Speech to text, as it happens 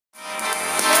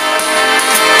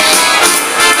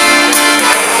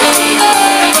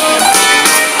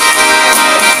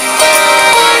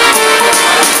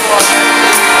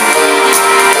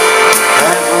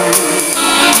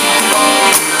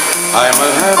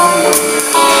heaven,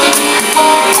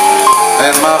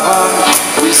 and my heart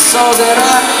is so that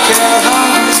I can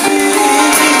hardly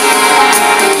speak.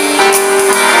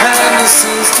 And it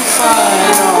seems to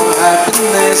find all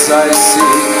happiness I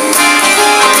see.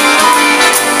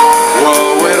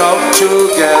 Well, we're all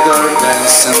together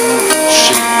dancing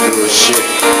cheek to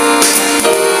cheek.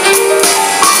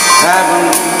 Heaven,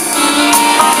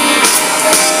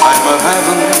 I'm a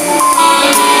heaven,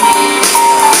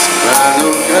 where the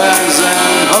guys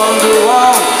and on the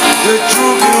wall, the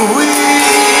truth you weep.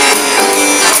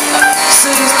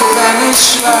 Seems to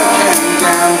vanish like a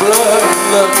gambler,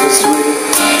 look sweet.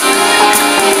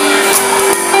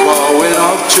 Well, we're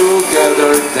all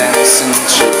together dancing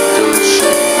cheek to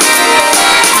cheek.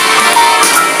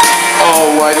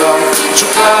 Oh, I love to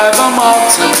climb a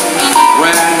mountain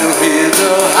when you hear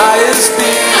the highest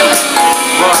peak.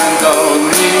 But I don't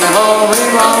need only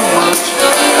one much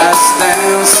as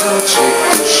dancing cheek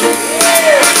to cheek.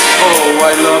 Oh,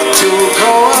 I love to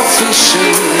go a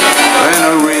fishing in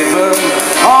a river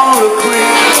on the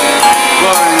creek.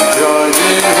 But I enjoy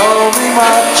it only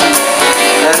much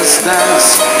as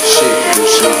dance cheek to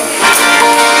cheek.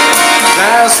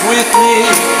 Dance with me,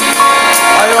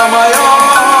 I am my own.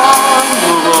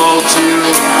 About you,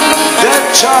 that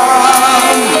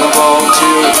charm about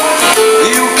you,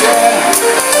 you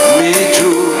carry me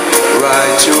through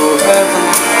right to heaven.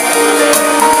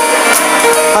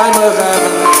 I'm a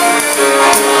heaven,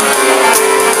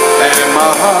 and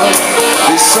my heart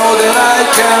is so that I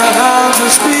can hardly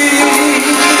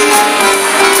speak.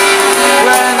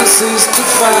 When it seems to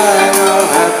find all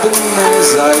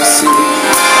happiness I see.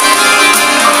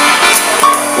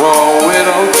 Whoa, we're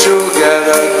all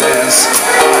together dance,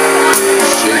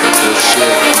 shake to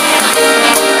shake.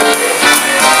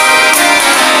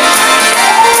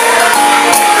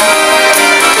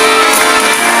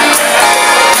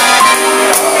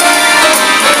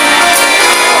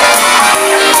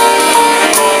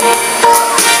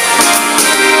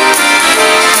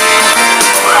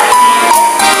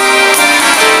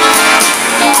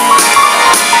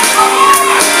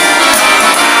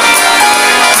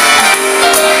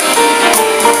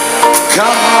 Come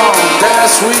on,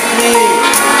 dance with me,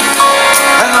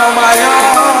 and on my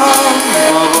arm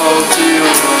about you,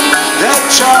 that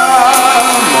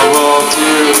charm about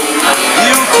you,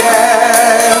 you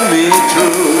carry me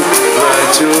through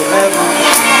right to heaven.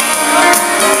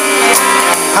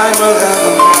 I'm a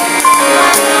heaven,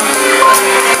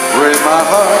 where my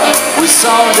heart with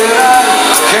song that I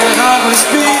can hardly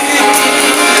speak.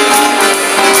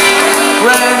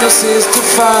 When it seems to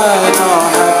find all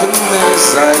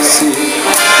happiness I see.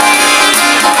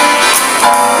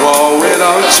 Whoa, we're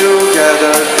all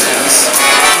together dance,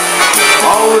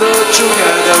 all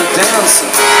together dance,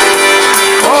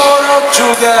 all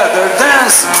together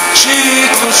dance, cheek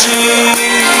to cheek.